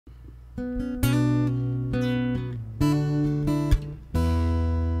Don't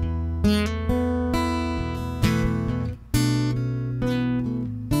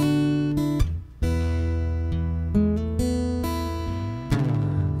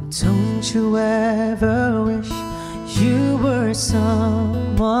you ever wish you were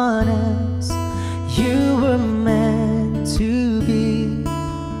someone else? You were meant to be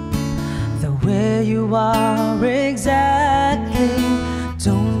the way you are exactly.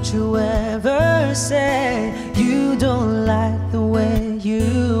 Don't you ever say you don't like the way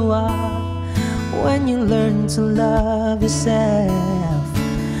you are. When you learn to love yourself,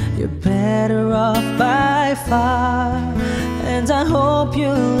 you're better off by far. And I hope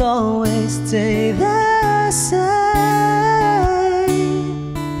you'll always stay the same,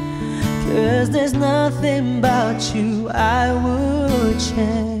 'cause there's nothing about you I would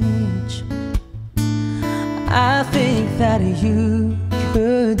change. I think that you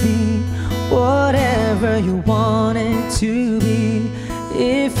could be whatever you wanted to be,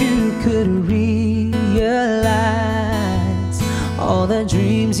 if you could realize all the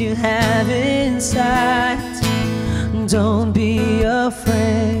dreams you have inside. Don't be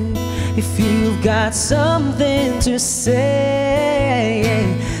afraid if you've got something to say.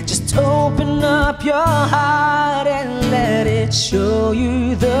 Just open up your heart and let it show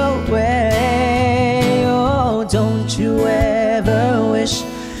you the way. Oh, don't you ever wish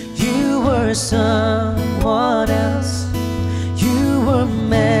you were someone else? You were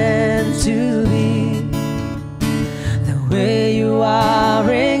meant to be the way you are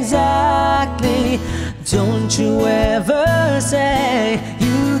exactly. Don't you ever say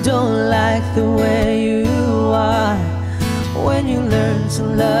you don't like the way you are. When you learn to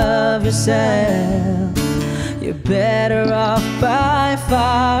love yourself, you're better off by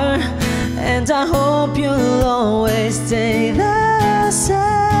far. And I hope you'll always stay the same,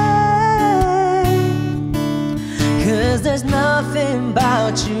 'cause there's nothing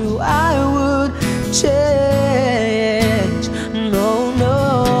about you I would change. No,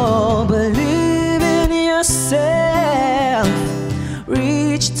 no, believe in yourself.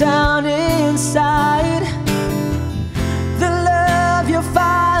 Reach down inside. The love you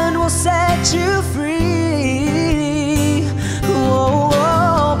find will set you free. Oh,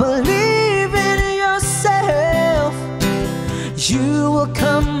 oh, believe in yourself. You will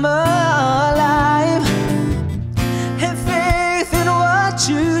come alive. Have faith in what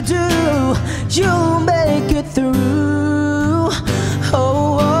you do. You'll make